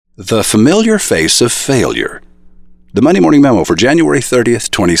The Familiar Face of Failure. The Monday Morning Memo for January 30th,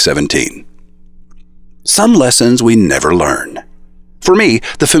 2017. Some lessons we never learn. For me,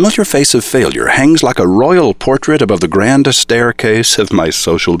 the familiar face of failure hangs like a royal portrait above the grand staircase of my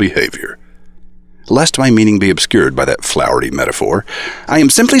social behavior. Lest my meaning be obscured by that flowery metaphor, I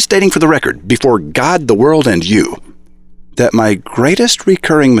am simply stating for the record, before God, the world, and you, that my greatest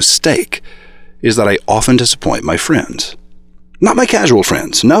recurring mistake is that I often disappoint my friends. Not my casual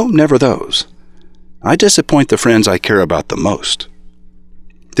friends. No, never those. I disappoint the friends I care about the most.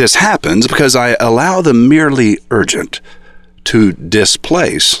 This happens because I allow the merely urgent to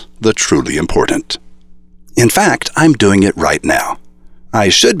displace the truly important. In fact, I'm doing it right now. I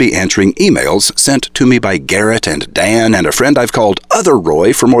should be answering emails sent to me by Garrett and Dan and a friend I've called Other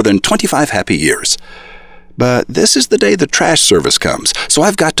Roy for more than 25 happy years. But this is the day the trash service comes, so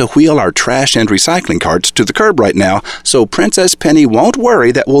I've got to wheel our trash and recycling carts to the curb right now so Princess Penny won't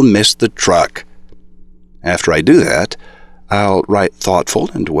worry that we'll miss the truck. After I do that, I'll write thoughtful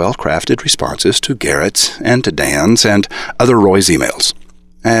and well-crafted responses to Garrett's and to Dan's and Other Roy's emails.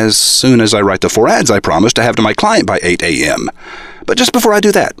 As soon as I write the 4 ads I promised to have to my client by 8 a.m. But just before I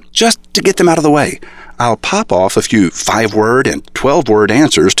do that, just to get them out of the way, I'll pop off a few 5-word and 12-word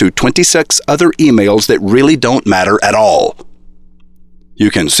answers to 26 other emails that really don't matter at all.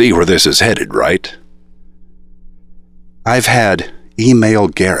 You can see where this is headed, right? I've had Email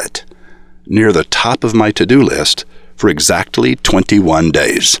Garrett near the top of my to-do list for exactly 21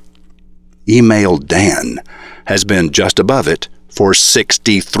 days. Email Dan has been just above it for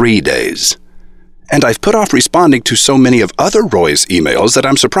 63 days. And I've put off responding to so many of Other Roy's emails that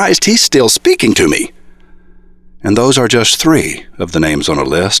I'm surprised he's still speaking to me. And those are just 3 of the names on a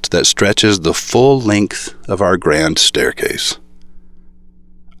list that stretches the full length of our grand staircase.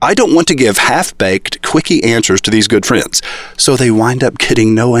 I don't want to give half-baked, quickie answers to these good friends, so they wind up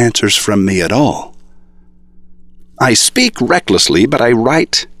getting no answers from me at all. I speak recklessly, but I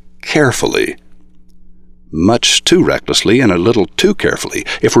write carefully. Much too recklessly and a little too carefully,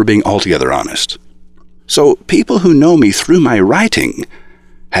 if we're being altogether honest. So people who know me through my writing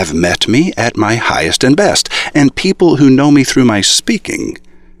have met me at my highest and best, and people who know me through my speaking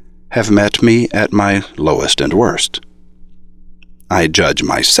have met me at my lowest and worst. I judge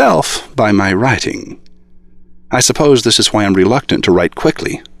myself by my writing. I suppose this is why I'm reluctant to write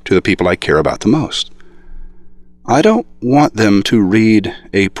quickly to the people I care about the most. I don't want them to read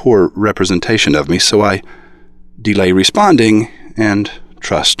a poor representation of me, so I delay responding and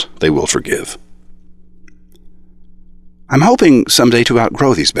trust they will forgive. I'm hoping someday to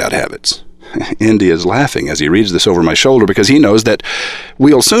outgrow these bad habits. Indy is laughing as he reads this over my shoulder because he knows that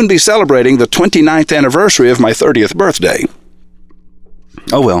we'll soon be celebrating the 29th anniversary of my 30th birthday.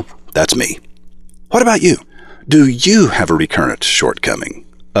 Oh well, that's me. What about you? Do you have a recurrent shortcoming?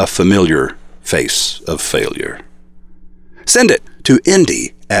 A familiar face of failure? Send it to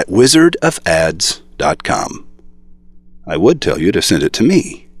indy@wizardofads.com. I would tell you to send it to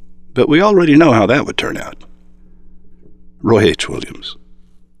me, but we already know how that would turn out. Roy H. Williams.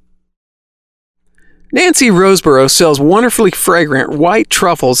 Nancy Roseborough sells wonderfully fragrant white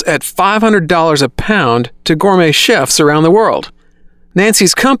truffles at $500 a pound to gourmet chefs around the world.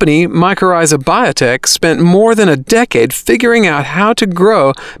 Nancy's company, Mycorrhiza Biotech, spent more than a decade figuring out how to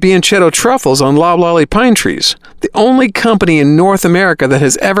grow Bianchetto truffles on loblolly pine trees, the only company in North America that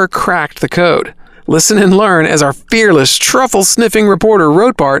has ever cracked the code. Listen and learn as our fearless, truffle-sniffing reporter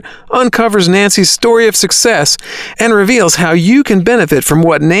Rotbart uncovers Nancy's story of success and reveals how you can benefit from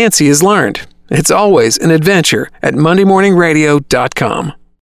what Nancy has learned. It's always an adventure at MondayMorningRadio.com.